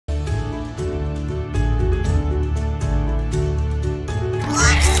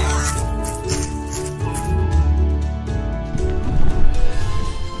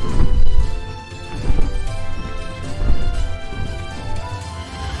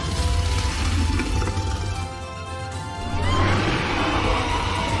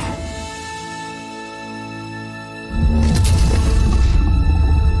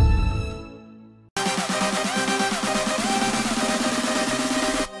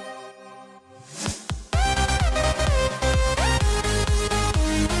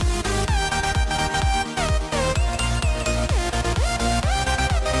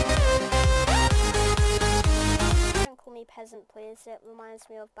reminds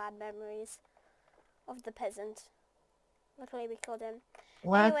me of bad memories of the peasant. Luckily we killed him.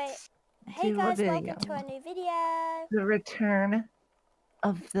 Anyway, hey guys, welcome to a new video. The return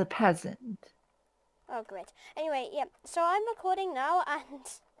of the peasant. Oh great. Anyway, yeah, so I'm recording now and...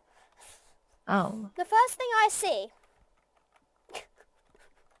 Oh. The first thing I see...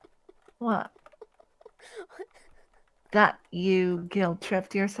 What? That you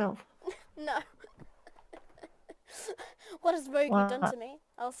guilt-tripped yourself? No. What has Rogue done to me?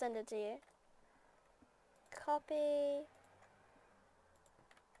 I'll send it to you. Copy.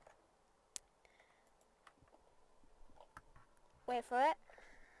 Wait for it.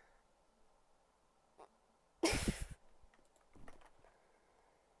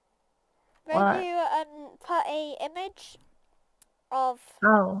 Rogue put a image of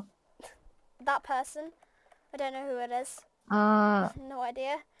that person. I don't know who it is. No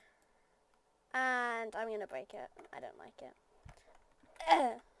idea. And I'm gonna break it. I don't like it.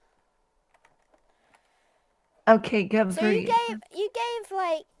 Okay, good so for you gave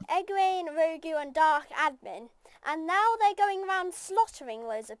like Egwene, Rogu and Dark admin, and now they're going around slaughtering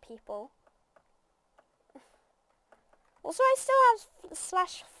loads of people. Also, I still have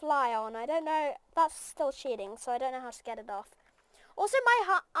 /fly on. I don't know. That's still cheating, so I don't know how to get it off. Also,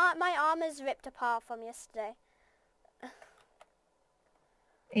 my armor's ripped apart from yesterday.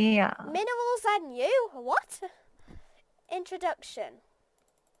 Yeah. Minerals and you? What? Introduction.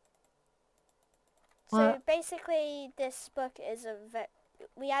 So basically, this book is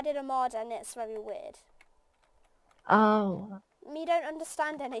we added a mod and it's very weird. Oh. Me don't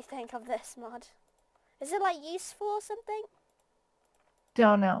understand anything of this mod. Is it like useful or something?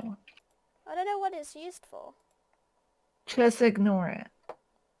 Don't know. I don't know what it's used for. Just ignore it.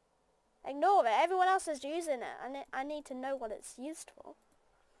 Ignore it. Everyone else is using it. I need to know what it's used for.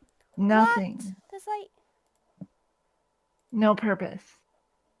 Nothing. What? There's like... No purpose.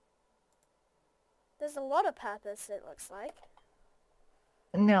 There's a lot of purpose, it looks like.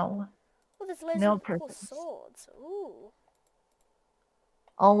 No. Oh, there's loads no of cool purpose. swords. Ooh.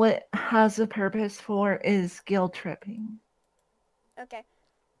 All it has a purpose for is guilt tripping. Okay.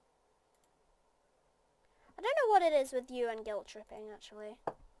 I don't know what it is with you and guilt tripping, actually.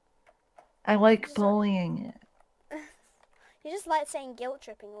 I like bullying it. You just like saying guilt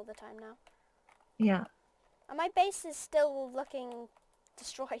tripping all the time now. Yeah. And my base is still looking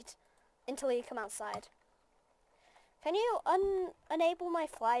destroyed until you come outside. Can you enable my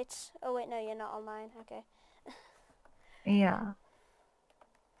flight? Oh wait, no, you're not online. Okay. Yeah.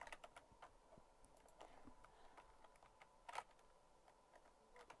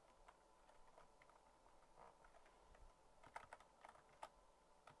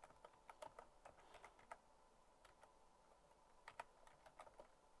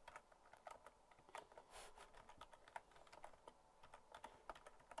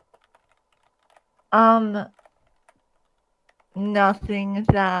 Nothing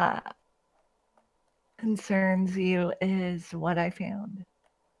that concerns you is what I found.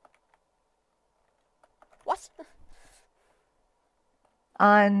 What?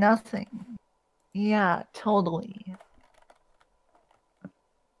 Nothing. Yeah, totally.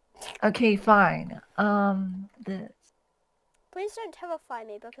 Okay, fine. This. Please don't terrify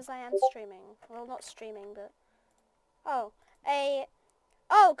me because I am streaming. Well, not streaming, but... Oh,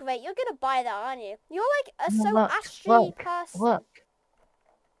 Oh, great, you're gonna buy that, aren't you? You're like a astry person. Look.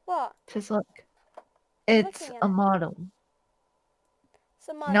 What? Just look. It's a model. It's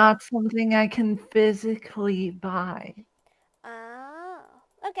a model. Not something I can physically buy. Ah,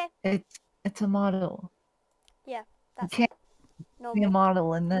 okay. It's a model. Yeah, that's you can't be a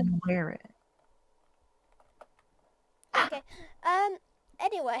model and then wear it. Okay.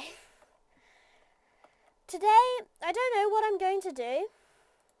 Anyway. Today, I don't know what I'm going to do.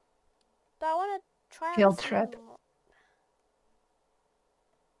 But I want to try Guilt trip.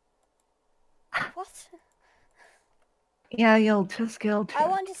 What? Yeah, you'll just guilt trip. I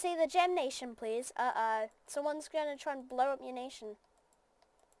want to see the Gem Nation, please. Someone's going to try and blow up your nation.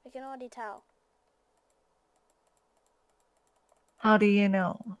 I can already tell. How do you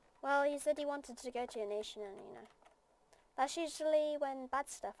know? Well, he said he wanted to go to your nation and, you know. That's usually when bad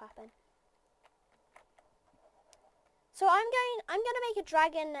stuff happens. So I'm gonna make a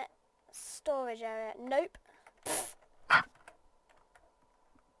dragon storage area. Nope.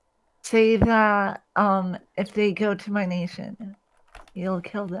 Say that if they go to my nation, you'll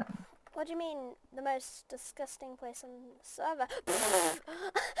kill them. What do you mean the most disgusting place on the server?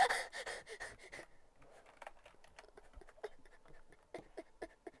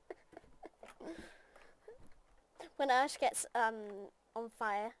 When Ash gets on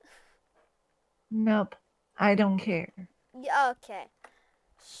fire. Nope. I don't care. Yeah, okay.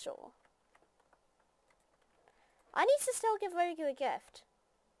 Sure. I need to still give Rogu a gift.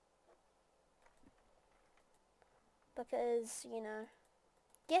 Because, you know,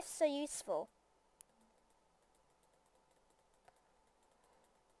 gifts are useful.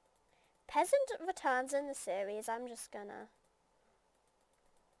 Peasant returns in the series. I'm just gonna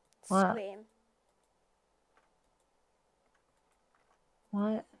scream.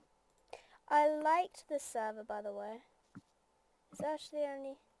 What? I liked this server, by the way. It's actually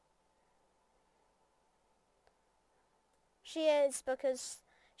only... She is, because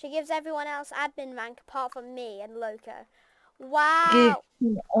she gives everyone else admin rank apart from me and Loco. Wow!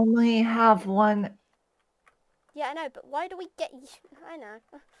 You only have one. Yeah, I know, but why do we get... I know.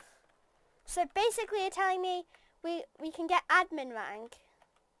 So basically you're telling me we can get admin rank.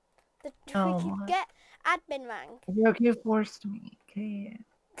 We can get admin rank. You forced me, okay.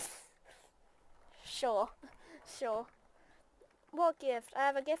 Sure. Sure. What gift? I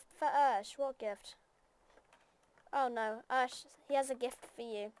have a gift for Ersh. What gift? Oh no, Ersh, he has a gift for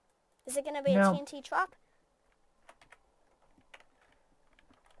you. Is it going to be a TNT trap?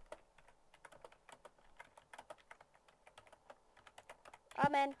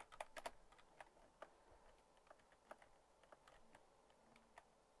 I'm in.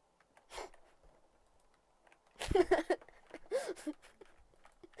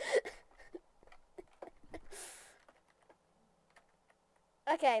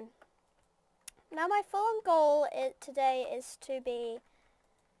 Okay. Now my full goal today is to be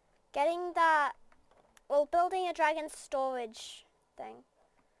getting that, well, building a dragon storage thing.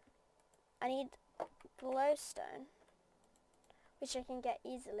 I need glowstone, which I can get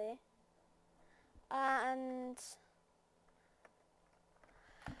easily. And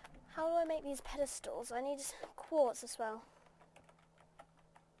how do I make these pedestals? I need quartz as well.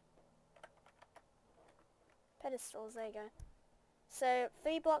 Pedestals, there you go. So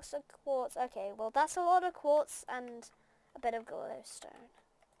 3 blocks of quartz. Okay, well that's a lot of quartz and a bit of glowstone.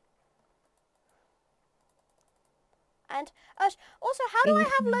 And also, how do I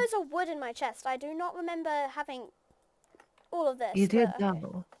have loads of wood in my chest? I do not remember having all of this. You did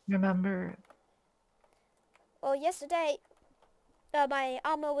though, remember? Well, yesterday my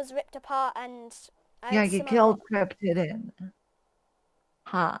armor was ripped apart and yeah, you killed Cryptid.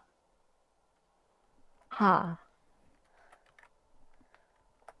 Ha. Ha.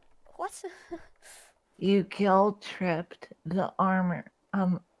 What? You tripped the armor,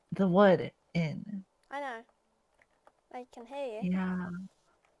 the wood in. I know. I can hear you. Yeah.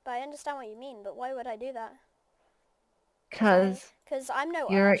 But I understand what you mean, but why would I do that? Because I'm no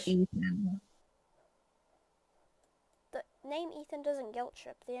you're Ersh. Ethan. The name Ethan doesn't guilt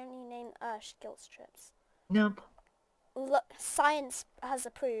trip. The only name Ersh guilt trips. Nope. Look, science has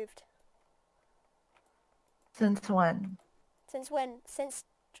approved. Since when? Since when? Since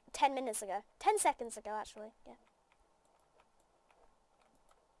 10 minutes ago. 10 seconds ago, actually. Yeah.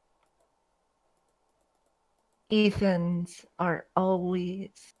 Ethans are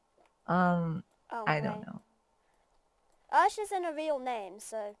always, I don't know. Ersh isn't a real name,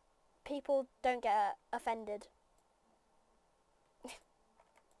 so people don't get offended.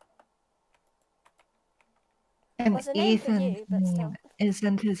 And well, name Ethan's for you, but still.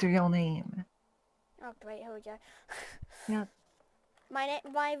 Isn't his real name. Oh great, here we go. Yeah.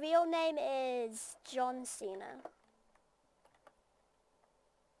 My real name is John Cena.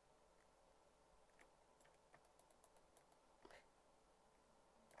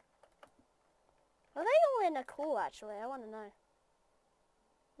 Are they all in a call actually? I want to know.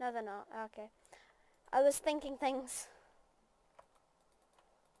 No, they're not. Okay. I was thinking things.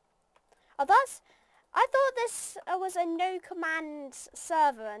 Oh, I thought this was a no command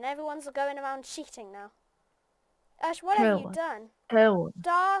server and everyone's going around cheating now. Ersh, what have you done?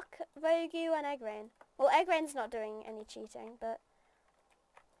 Dark, Rogu and Eggrain. Well, Eggrain's not doing any cheating, but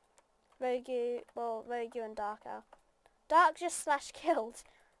Rogu and Dark are. Dark just /killed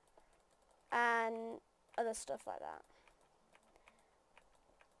and other stuff like that.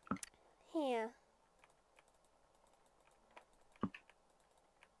 Here.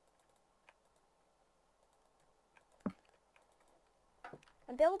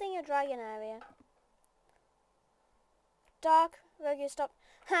 I'm building a dragon area. Dark, Rogu, stop.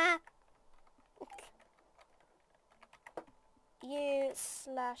 Ha! You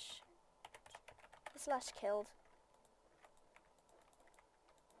 /killed.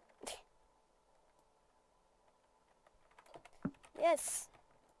 Yes.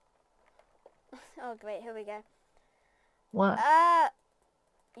 Oh great, here we go. What?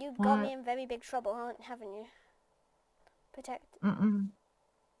 You got me in very big trouble, haven't you? Protect.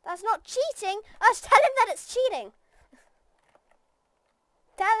 That's not cheating! Tell him that it's cheating!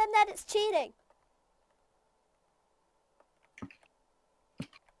 Tell him that it's cheating.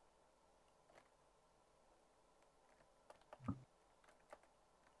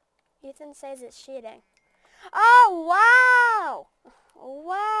 Ethan says it's cheating. Oh, wow!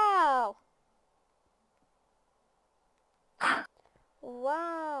 Wow!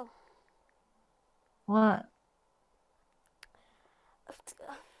 Wow. What?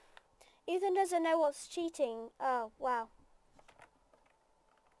 Ethan doesn't know what's cheating. Oh, wow.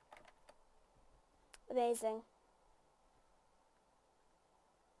 Amazing.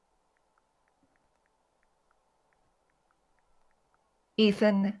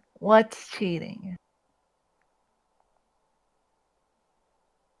 Ethan, what's cheating?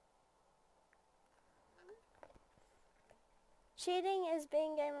 Cheating is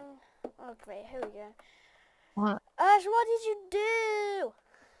being game. Oh, great. Here we go. What? Ash, what did you do?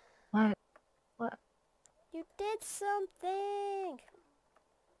 What? What? You did something.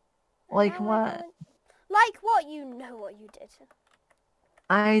 Like what? Like what? You know what you did.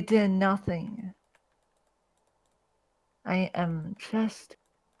 I did nothing. I am just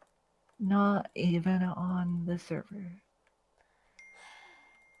not even on the server.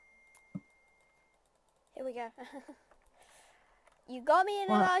 Here we go. You got me in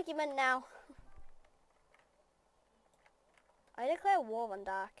an argument now. I declare war on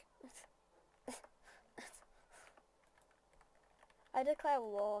Dark. I declare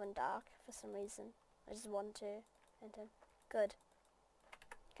war on Dark for some reason. I just want to. Enter. Good.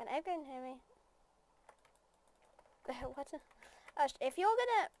 Can everyone hear me? What? If you're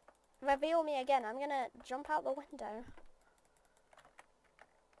gonna reveal me again, I'm gonna jump out the window.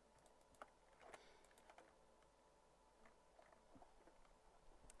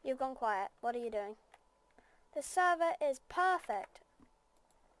 You've gone quiet. What are you doing? The server is perfect.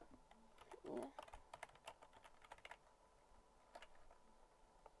 Yeah.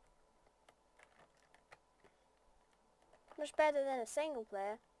 Much better than a single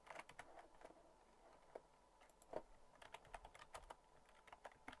player.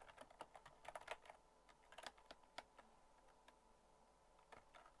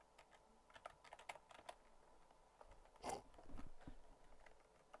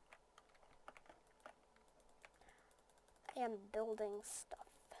 I am building stuff.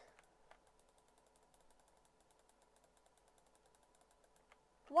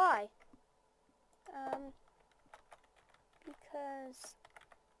 Why? Because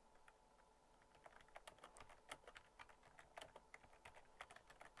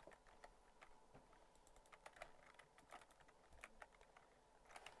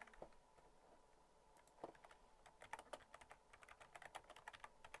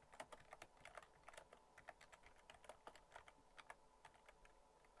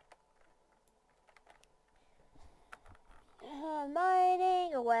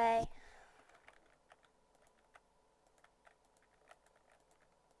mining away.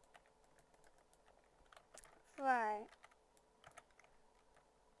 Right.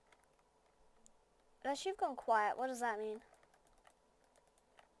 Unless you've gone quiet, what does that mean?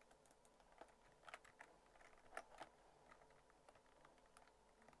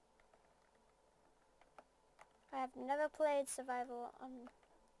 I have never played survival on...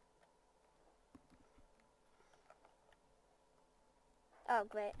 Oh,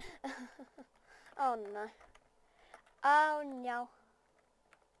 great. Oh, no. Oh, no.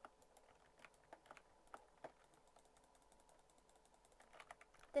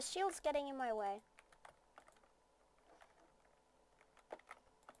 The shield's getting in my way.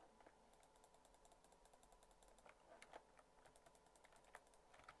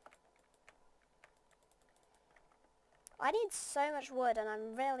 I need so much wood and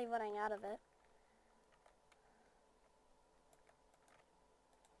I'm really running out of it.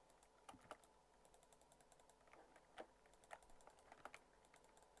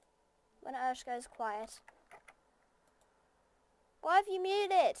 When Ersh goes quiet. Why have you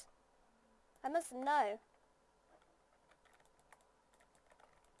muted? I must know.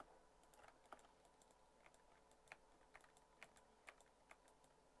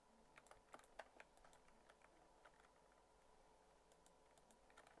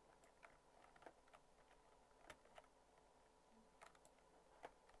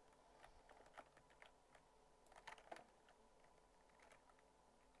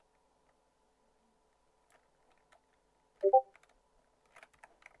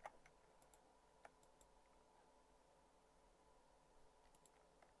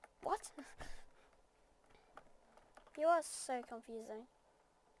 What? You are so confusing.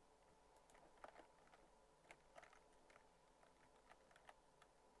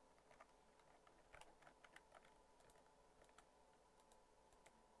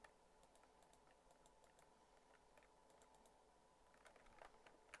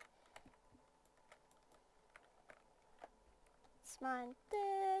 Let's mine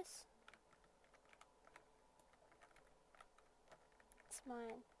this. Let's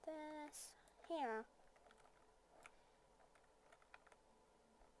mine this. Here.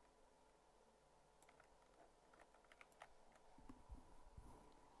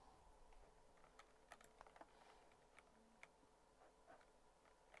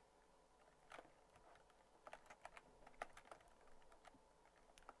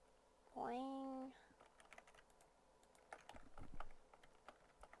 Boing.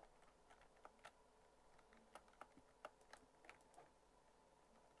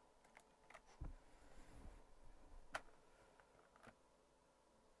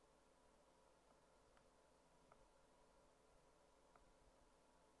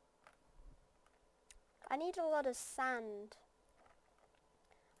 I need a lot of sand.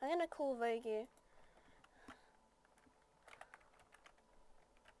 I'm gonna call Rogu.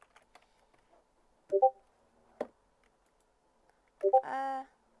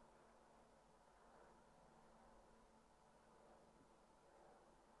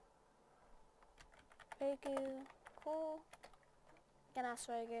 Rogu, call. Gonna ask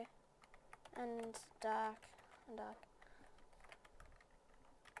Rogu. And dark. And dark.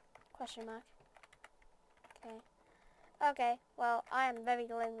 Question mark. Okay. Okay, well, I am very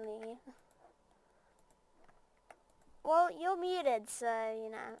lonely. Well, you're muted, so,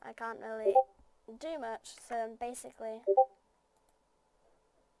 you know, I can't really do much, so basically...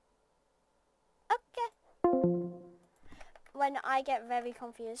 Okay. When I get very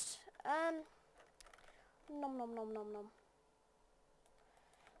confused. Nom nom nom nom nom.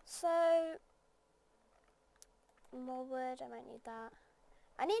 So... More wood, I might need that.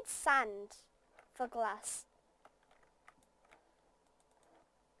 I need sand for glass.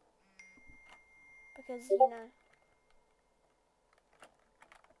 Because, you know...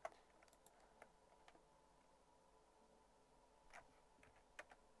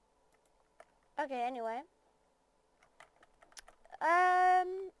 Okay, anyway.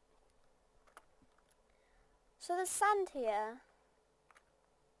 So there's sand here.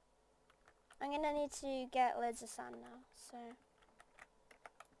 I'm gonna need to get loads of sand now, so...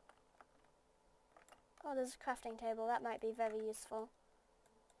 Oh, there's a crafting table. That might be very useful.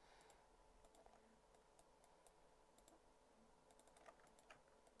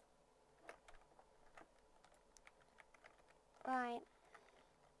 Right.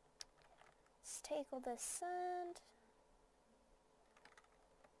 Let's take all this sand.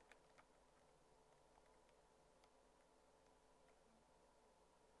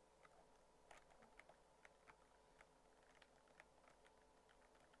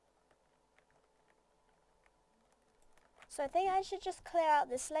 So I think I should just clear out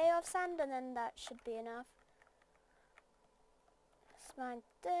this layer of sand and then that should be enough. Let's mine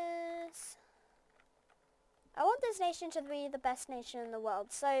this. I want this nation to be the best nation in the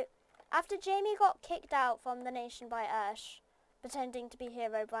world. So after Jamie got kicked out from the nation by Ersh, pretending to be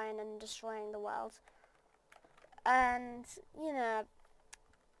Herobrine and destroying the world. And, you know,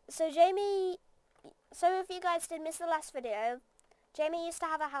 so if you guys did miss the last video, Jamie used to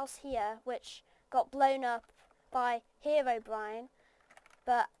have a house here, which got blown up by Herobrine,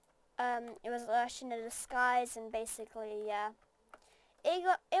 but it was Ersh in a disguise, and basically, yeah, it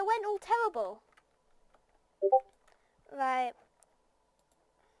went all terrible. Right,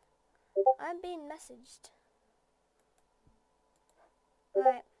 I'm being messaged.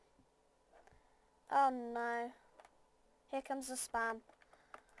 Right. Oh no. Here comes the spam.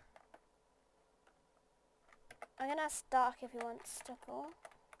 I'm gonna ask Dark if he wants to call.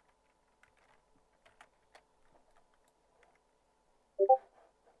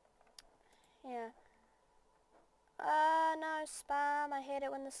 Yeah. No, spam. I hate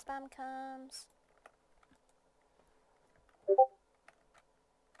it when the spam comes.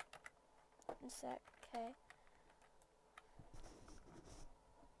 One sec, okay.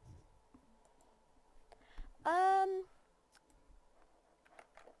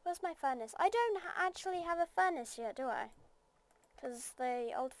 Where's my furnace? I don't actually have a furnace yet, do I? Because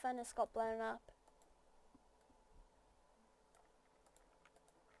the old furnace got blown up.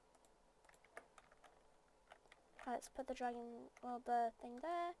 Right, let's put the the thing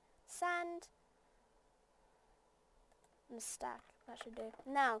there. Sand. And a stack. That should do.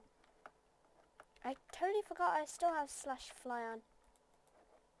 Now, I totally forgot I still have /fly on.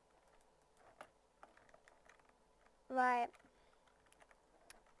 Right.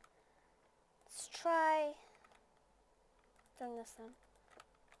 Let's try doing this then.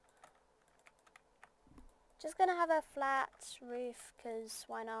 Just gonna have a flat roof, because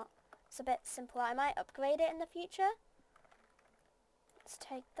why not? It's a bit simpler. I might upgrade it in the future. Let's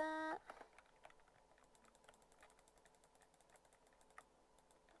take that.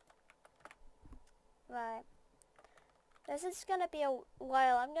 Right. This is gonna be a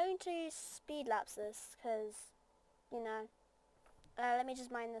while. I'm going to speed lapse this because, you know. Let me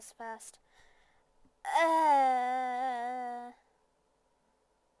just mine this first.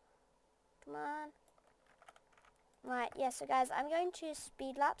 Come on. Right, yeah, so guys, I'm going to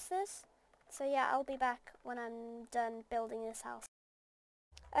speed lapse this. So yeah, I'll be back when I'm done building this house.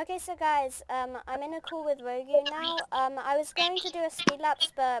 Okay, so guys, I'm in a call with Rogu now. I was going to do a speed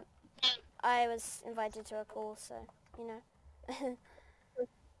lapse, but I was invited to a call, so, you know.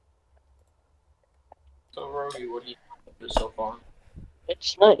 So, Rogu, what do you do so far?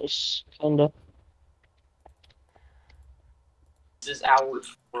 It's nice, kinda. This is our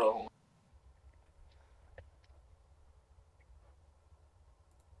throne.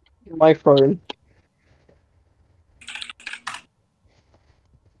 My phone.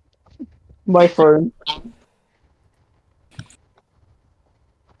 My phone.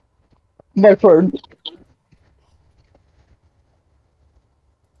 My phone.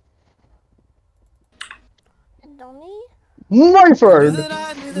 Donnie? My phone!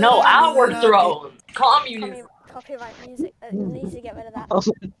 No, our throne! Communism! Copyright music. Need to get rid of that. Oh,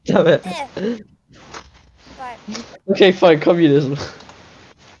 damn it. Right. Okay, fine, communism.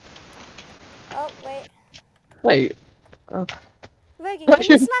 Oh, wait. Wait. Rogi, can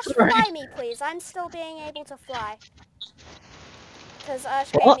you slash fly me, please? I'm still being able to fly. Because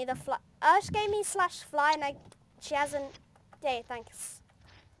Ersh gave me the fly. Ersh gave me slash fly and she hasn't... Yeah, thanks.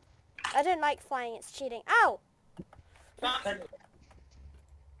 I don't like flying, it's cheating. Ow!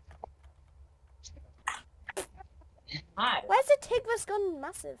 Hi. Where's the Tigris gone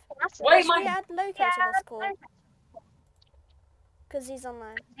massive? Wait, Should we add Loco to this call? Because he's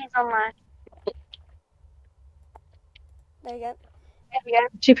online. There you go.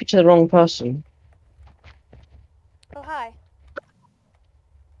 TP to the wrong person. Oh, hi.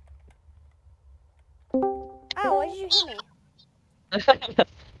 Ow, why did you hit me?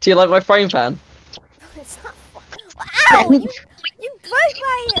 Do you like my frying pan? It's not fun. Ow! You broke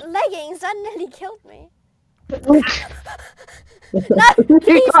my leggings and nearly killed me. No! He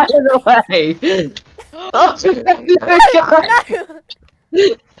got it away! Oh,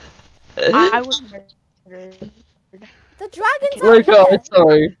 No! I was murdered. The dragon's oh my out god, here!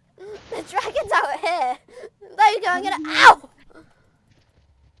 sorry. The dragon's out here! There you go, I'm gonna... Ow!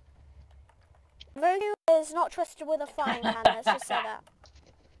 Rogu is not trusted with a frying pan, let's just say that.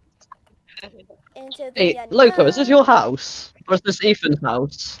 Into the Hey, Loco, is this your house? Or is this Ethan's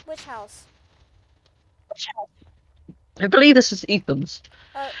house? Which house? I believe this is Ethan's.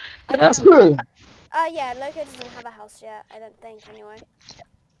 I That's don't know. true. Yeah, Loco doesn't have a house yet, I don't think, anyway.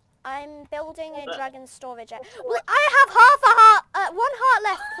 I'm building a dragon storage. Well, I have half a heart, 1 heart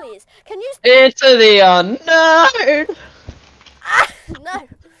left, please. Can you... Into the unknown! Ah, no.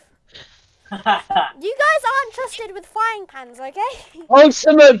 You guys aren't trusted with frying pans, okay?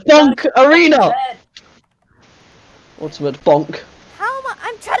 Ultimate Bonk Arena! Ultimate Bonk. How am I...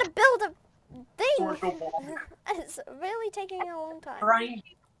 I'm trying to build a thing. It's really taking a long time.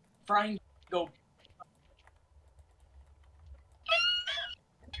 Frying, go.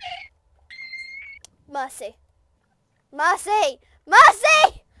 Mercy. Mercy!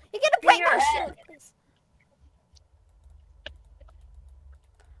 Mercy! You're gonna break my shield. Please.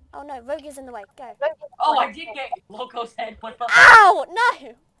 Oh no, Rogue is in the way. Go. Oh, I did get Loco's head. Ow!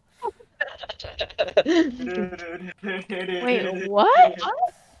 No! Wait, what?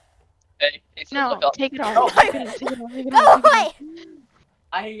 Hey, No, take it off. Oh, Take it off, take it off, take it Go off. away!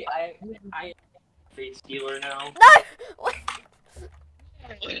 I face stealer now. No!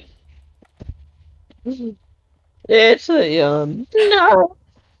 It's a no.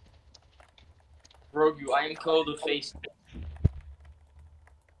 Rogu, I am called a face.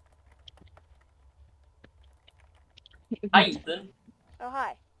 Hi, Ethan. Oh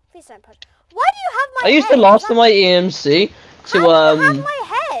hi. Please don't push. Why do you have my I head? used the last of my EMC to How do you have my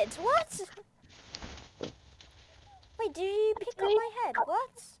head? What? Wait, did you pick up my head?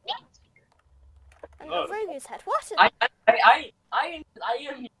 What? And Rogu's head. What? I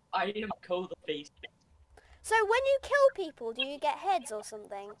am called a face. So when you kill people, do you get heads or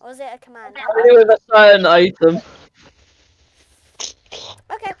something? Or is it a command? with a certain item.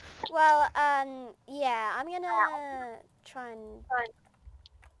 Okay, well, yeah, I'm gonna try and...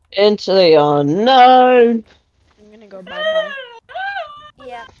 Into the unknown. I'm gonna go bye-bye.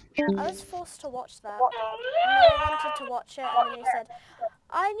 Yeah, I was forced to watch that. I wanted to watch it, and then he said,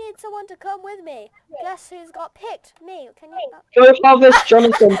 I need someone to come with me. Guess who's got picked? Me. Can you... Go harvest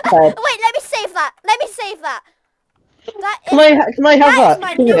Jonathan's head. Wait, let me save that. Let me save that. That is... Can I have that?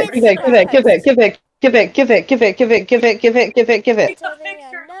 that? Is Give it. Give it. Into the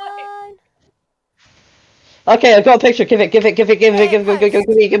unknown. Okay, I've got a picture. Give it.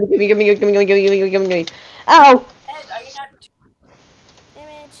 Ow! Head, I had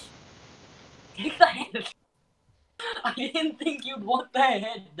Image. take the head. I didn't think you'd want the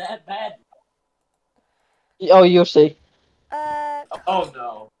head that bad. Oh, you'll see. Oh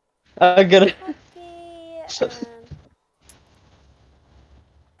no. I'm gonna. Copy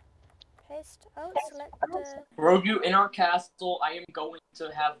paste. Oh, select the. Grogu, in our castle, I am going to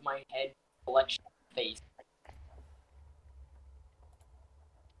have my head collection face.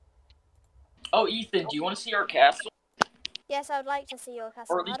 Oh, Ethan, do you want to see our castle? Yes, I would like to see your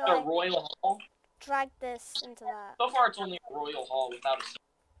castle. Or at How least do a I royal hall? drag this into that? So far, it's only a royal hall without a...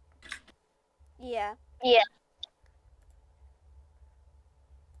 Yeah.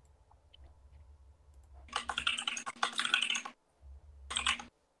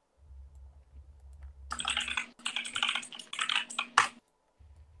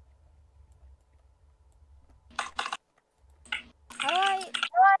 How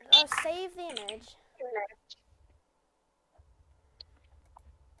do I save the image?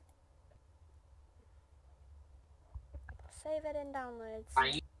 Save it in downloads.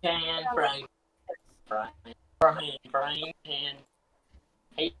 Frying pan.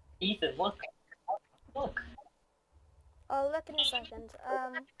 Hey, Ethan, look. Look. Oh, look in a second.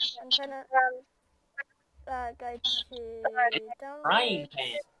 I'm trying to go to Frying downloads,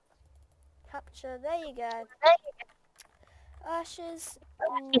 pan. capture. There you go. Ashes.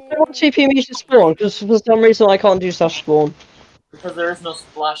 What TP me to spawn? Because for some reason I can't do slash spawn. Because there is no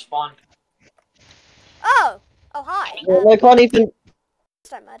splash spawn. Oh! Oh, hi. I can't even.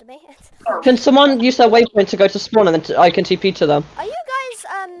 Don't murder me. Can someone use their waypoint to go to spawn and then I can TP to them? Are you guys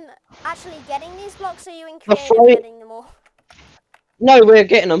actually getting these blocks, or are you in The creative fry- getting them all? No, we're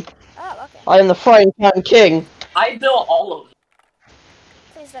getting them. Oh, okay. I am the frying pan king. I built all of them.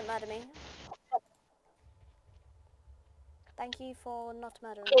 Please don't murder me. Thank you for not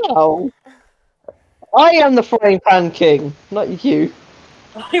murdering me. No. I am the frying pan king, not you.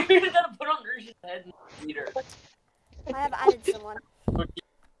 Why are we gonna put on Ursh's head in the theater? I have added someone.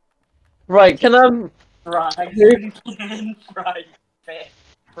 Right, can Frying pan.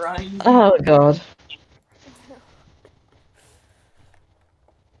 Frying. Oh god.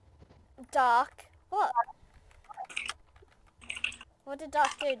 Dark. What? What did Dark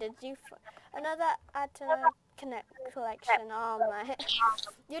do? Did you... Another add to collection. Oh my.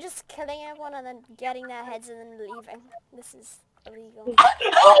 You're just killing everyone and then getting their heads and then leaving. This is illegal.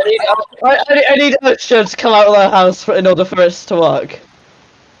 I need Ershgem to come out of their house in order for it to work.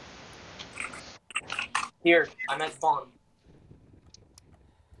 Here, I'm at spawn.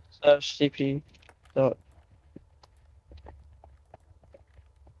 Search CP. Dot.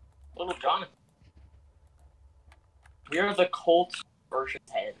 Little Jonathan. We are the cult version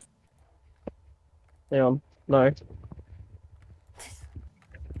head. Hang on. No.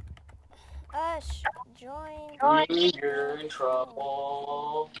 Join. You're in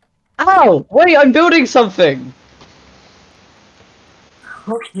trouble. Ow! Wait, I'm building something!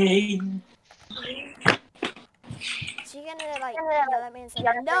 Okay. Is she gonna like yell at me and say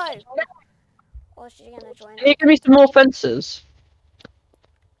no? Or is she gonna join? Can you give me some more fences?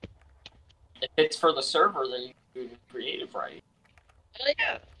 If it's for the server, then you can do creative, right?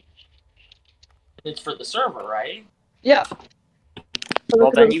 Yeah. It's for the server, right? Yeah.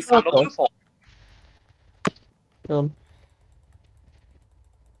 Well, then you found a loophole. It's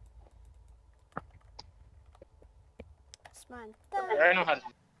mine. I know how to.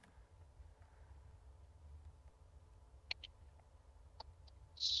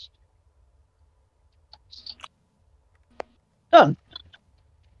 Done.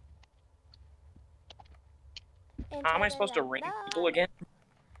 How am I supposed to ring people again?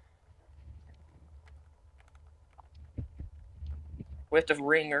 We have to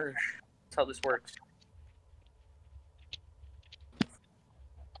ring her. That's how this works.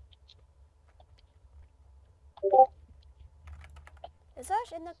 Is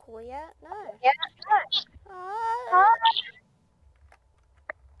Ash in the call yet? No. Yeah.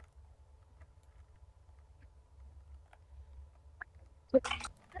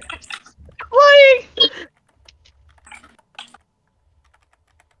 Why?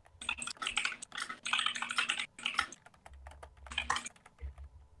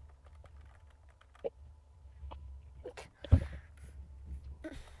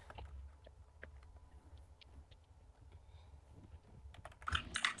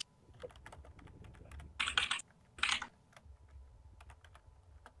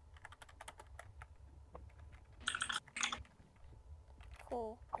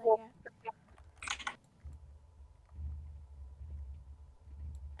 Cool. There you go.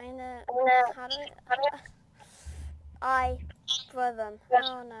 I know. How do I... I burn them.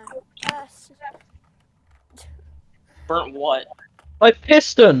 Oh no. Burnt what? My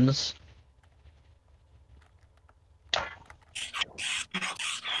pistons.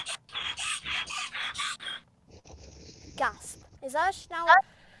 Gasp. Is Ersh now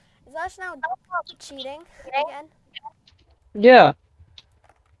cheating again? Yeah.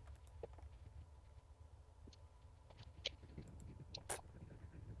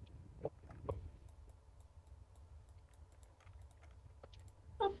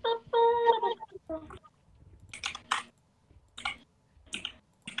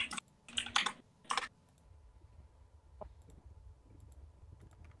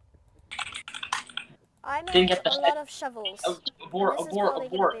 I Didn't made get the a lot of shovels. Abort, And this is abort, probably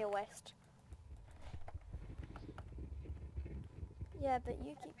abort. gonna be a waste. Yeah, but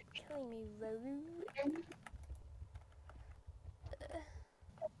you keep killing me, Roo.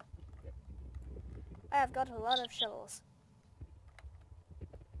 I have got a lot of shovels.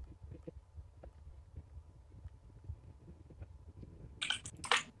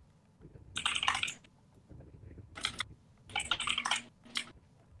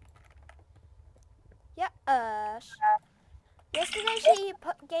 Yeah, yesterday she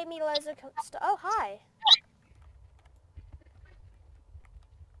gave me loads of stuff. Oh, hi.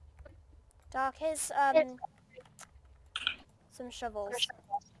 Dark, here's some shovels.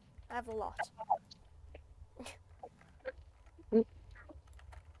 I have a lot.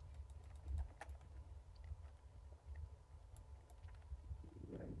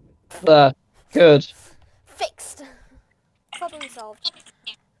 There. Good. Fixed. Problem solved.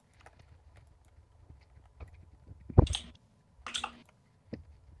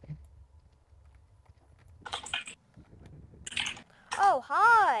 Oh,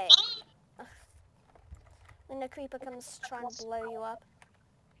 hi. When the creeper comes to try and blow you up.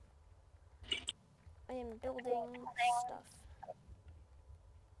 I am building stuff.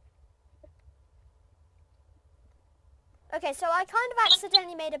 Okay, so I kind of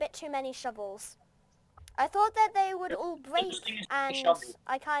accidentally made a bit too many shovels. I thought that they would all break, and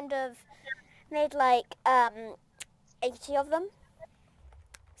I kind of made like 80 of them.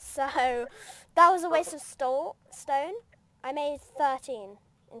 So that was a waste of stone. I made 13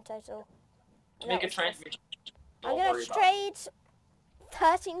 in total. Make a transmission. I'm gonna trade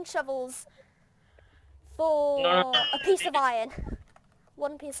 13 shovels for a piece of iron.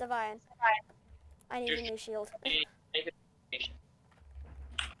 One piece of iron. I need a new shield. Make a transmission.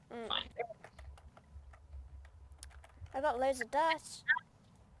 Fine. I got loads of dirt.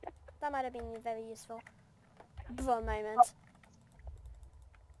 That might have been very useful. For a moment.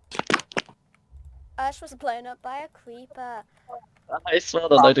 Ash was blown up by a creeper. I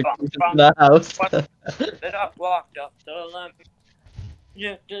smelled a load of creepers in the house. Then I walked up to them.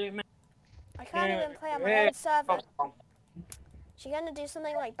 Yeah, I can't even play on my own server. She gonna do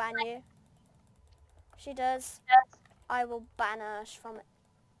something like ban you? If she does, I will ban Ash from it.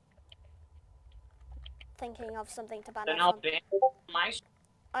 Thinking of something to ban her Then I'll from. ban my.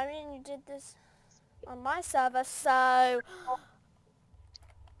 I mean, you did this on my server, so...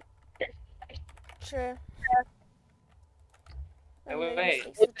 True. Wait.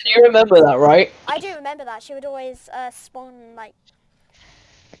 Do you remember that, right? I do remember that. She would always spawn, like...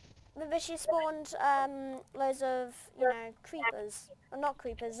 Remember she spawned loads of, you know, creepers. Or not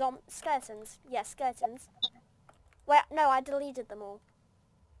creepers, skeletons. Yeah, skeletons. Wait, no, I deleted them all.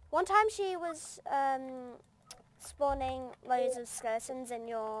 One time she was spawning loads of skeletons in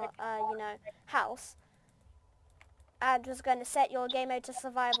your, you know, house. And was going to set your game mode to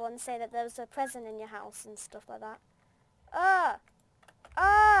survival and say that there was a present in your house and stuff like that.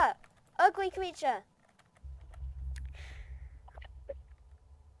 Ugly creature.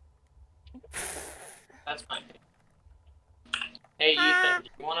 That's fine. Hey, Ethan, do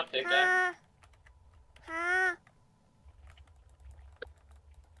you want a pickaxe?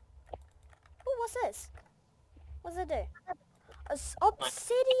 Oh, what's this? What does it do?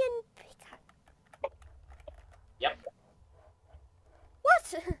 Obsidian pickaxe. Yep.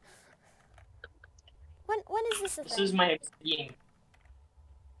 What? When is this a thing? This is my obsidian.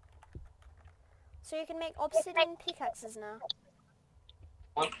 So you can make obsidian pickaxes now.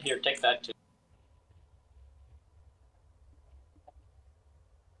 Here, take that too.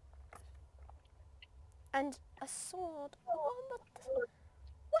 And a sword. Oh, but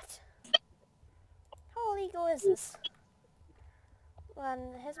what? How illegal is this?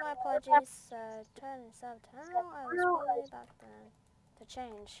 Well, here's my apologies. Turn yourself down. I was probably back then to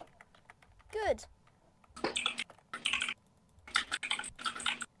change. Good.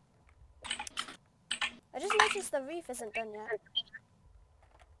 I just noticed the roof isn't done yet.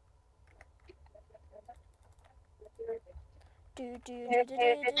 Do you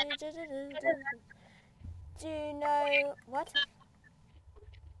know what?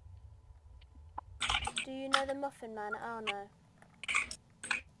 Do you know the Muffin Man? Oh no.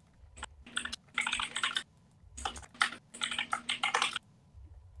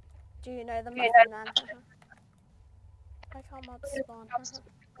 Do you know the Muffin Man? I can't mob spawn.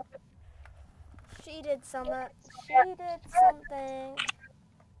 She did something. She did something.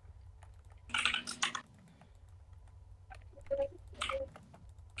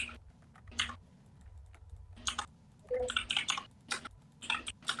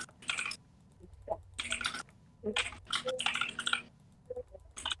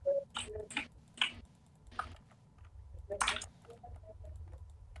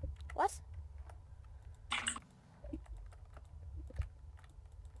 What?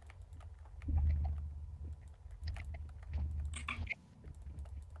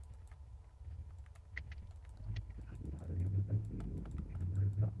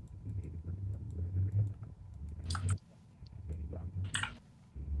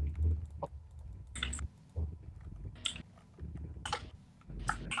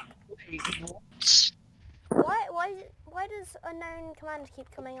 Why does unknown command keep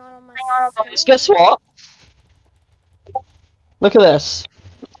coming on my screen? Guess what? Look at this.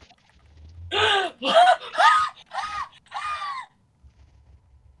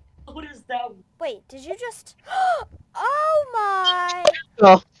 What is that? Wait, did you just... Oh my...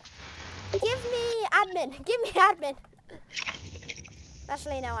 Oh, Give me admin. Give me admin.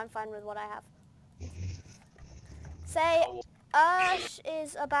 Actually, no, I'm fine with what I have. Say, Ursh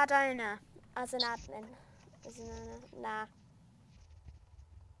is a bad owner as an admin. As an owner. Nah.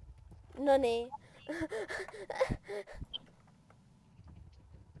 Nunny.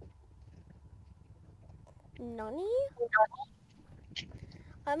 Nunny?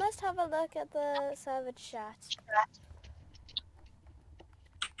 I must have a look at the server chat.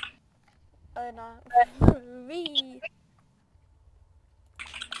 Oh no.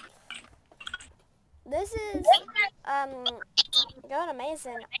 This is going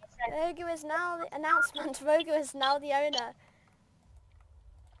amazing. Rogu is now the announcement. Rogu is now the owner.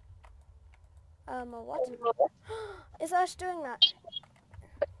 What? Is Ash doing that?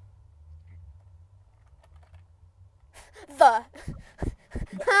 The.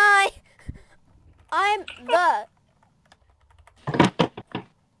 Hi. I'm the.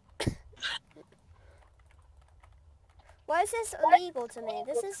 Why is this illegal to me?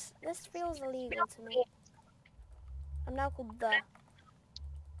 This feels illegal to me. I'm now called the.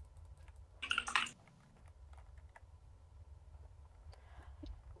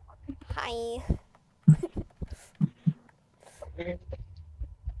 Hi.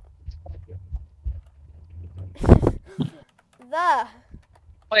 The.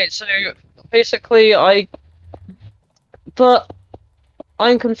 wait, so basically but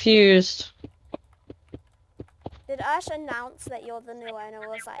I'm confused. Did Ash announce that you're the new owner, or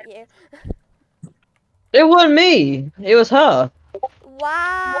was that you? It wasn't me. It was her.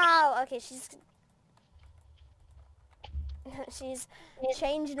 Wow. Okay, she's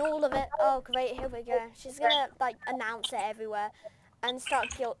changing all of it. Oh great, here we go. She's gonna like announce it everywhere and start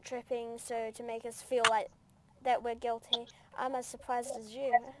guilt tripping so to make us feel like that we're guilty. I'm as surprised as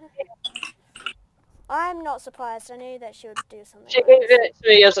you. I'm not surprised. I knew that she would do something She like gave this. it to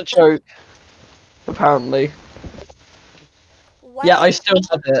me as a joke. Apparently. Yeah, I still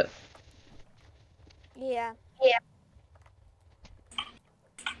have it. Yeah. Yeah.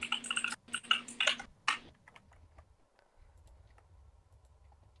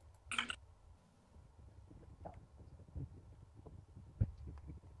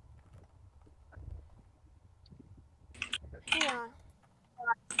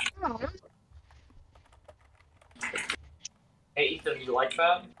 Hey Ethan, you like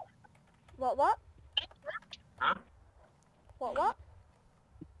that? What? Huh? What?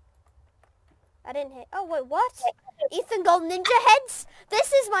 I didn't hear. Oh wait, what? EthanGoldNinja heads?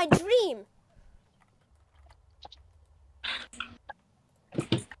 This is my dream.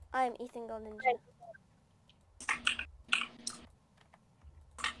 I am EthanGoldNinja.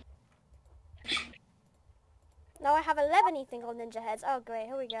 Now I have 11 EthanGoldNinja heads. Oh great,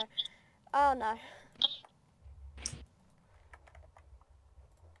 here we go. Oh no.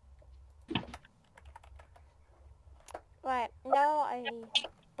 Right, now I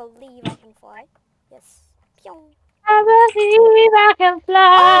believe I can fly. Yes. Pyong. I believe I can Oh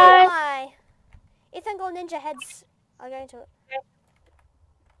fly. my! EthanGoldNinja heads are going to...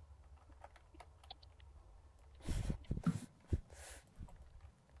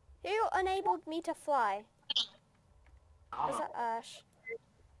 Who enabled me to fly? Was that Ash?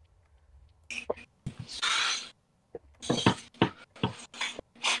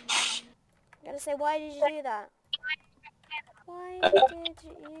 say, why did you do that? Why did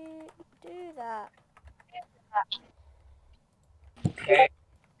you do that? Okay.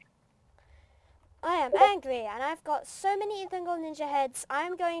 I am angry, and I've got so many EthanGoldNinja heads.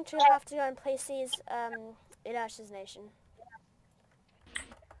 I'm going to have to go and place these in Ash's Nation.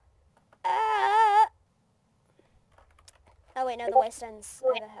 Oh wait, no, the wasteland's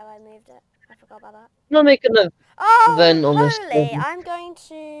over here. I moved it. I forgot about that. I'm not making an event on this. Holy! I'm going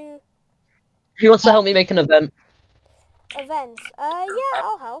to... Who wants to help me make an event? Event. Yeah,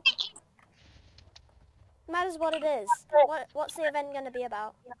 I'll help. Matters what it is. What's the event going to be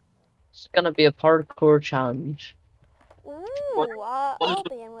about? It's gonna be a parkour challenge. Ooh, I'll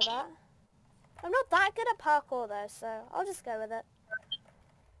be in with that. I'm not that good at parkour though, so I'll just go with it.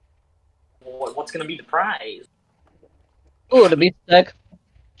 What's gonna be the prize? Oh, the meat egg.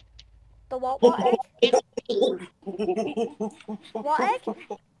 The what egg? What egg?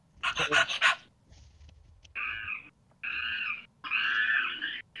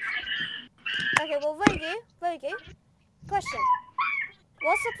 Okay, well, Rogu, question.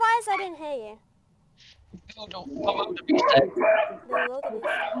 What's the prize? I didn't hear you. The meat egg. The wildebeest.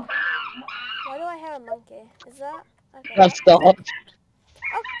 Why do I hear a monkey? Is that... Okay. That's the hot. Okay.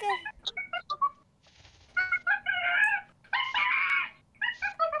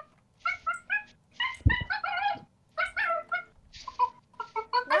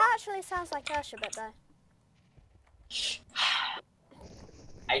 That actually sounds like Ursha a bit though.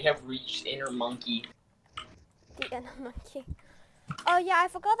 I have reached inner monkey. The inner monkey. Oh yeah, I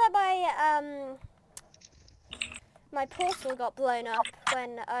forgot that my portal got blown up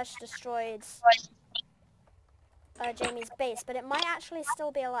when Ursh destroyed Jamie's base, but it might actually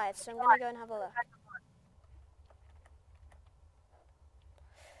still be alive, so I'm gonna go and have a look.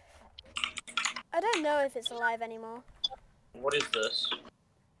 I don't know if it's alive anymore. What is this?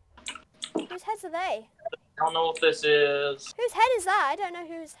 Whose heads are they? I don't know if this is... Whose head is that? I don't know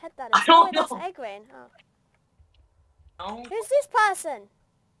whose head that is. I don't That's know. Eggrain. Oh. No. Who's this person?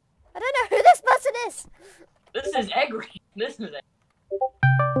 I don't know who this person is. This is Egg. This is Egg.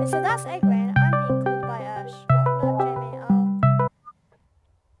 So that's Eggrain. I'm being called by Ursh. Oh, no, Jamie.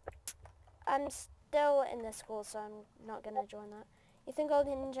 I'm still in this school, so I'm not going to join that.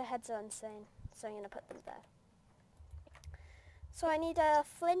 EthanGoldNinja heads are insane, so I'm going to put them there. So I need a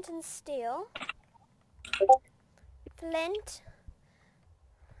flint and steel. Flint.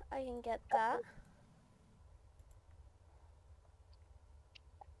 I can get that.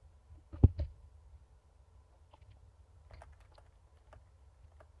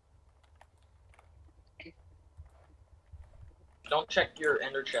 Don't check your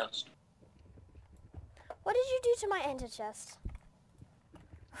ender chest. What did you do to my ender chest?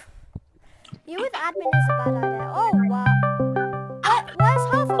 You with admin is a bad idea. Oh, wow. Where's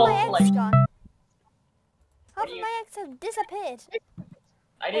half of my eggs gone? Half of my eggs have disappeared.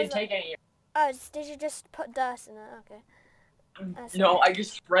 I didn't take any. Oh, did you just put dirt in it? Okay. That's No, fine. I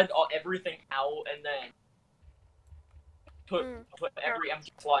just spread everything out and then put every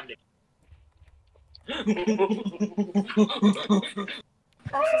empty slot in it. That's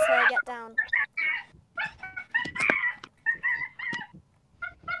just how I get down.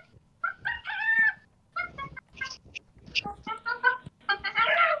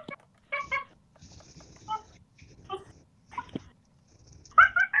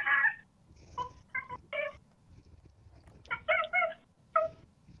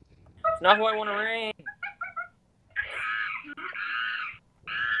 Not who I want to ring.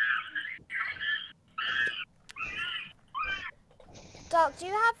 Doc, do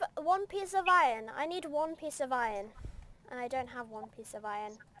you have one piece of iron? I need one piece of iron. And I don't have one piece of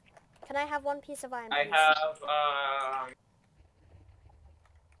iron. Can I have one piece of iron, please? I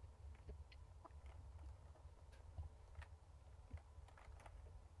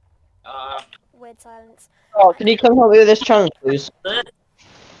have, Weird silence. Oh, can you come help me with this challenge, please? Well,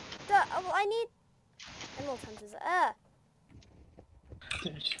 I need... Emerald Hunters.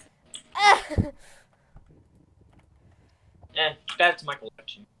 That's my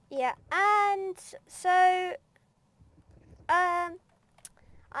collection. Yeah, and so... I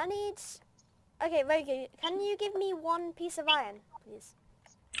need... Okay, Rogu, can you give me one piece of iron, please?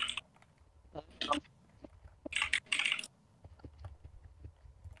 I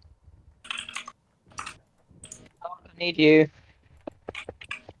need you.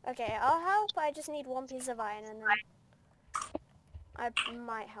 Okay, I'll help. I just need one piece of iron, and then I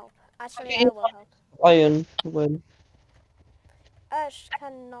might help. Actually, I will help. Iron win. Ursh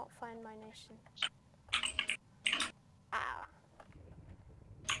cannot find my nation. Ah.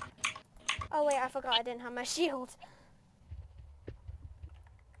 Oh wait, I forgot I didn't have my shield.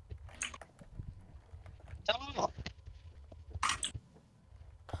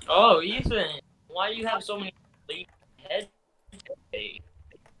 Oh, Ethan, why do you have so many heads today?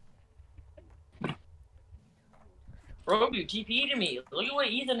 Bro, you TP to me. Look at what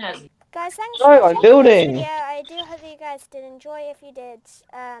Ethan has. Guys, thanks No, for I'm watching building. this video. I do hope you guys did enjoy. If you did,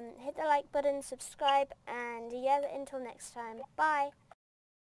 hit the like button, subscribe, and yeah, until next time. Bye.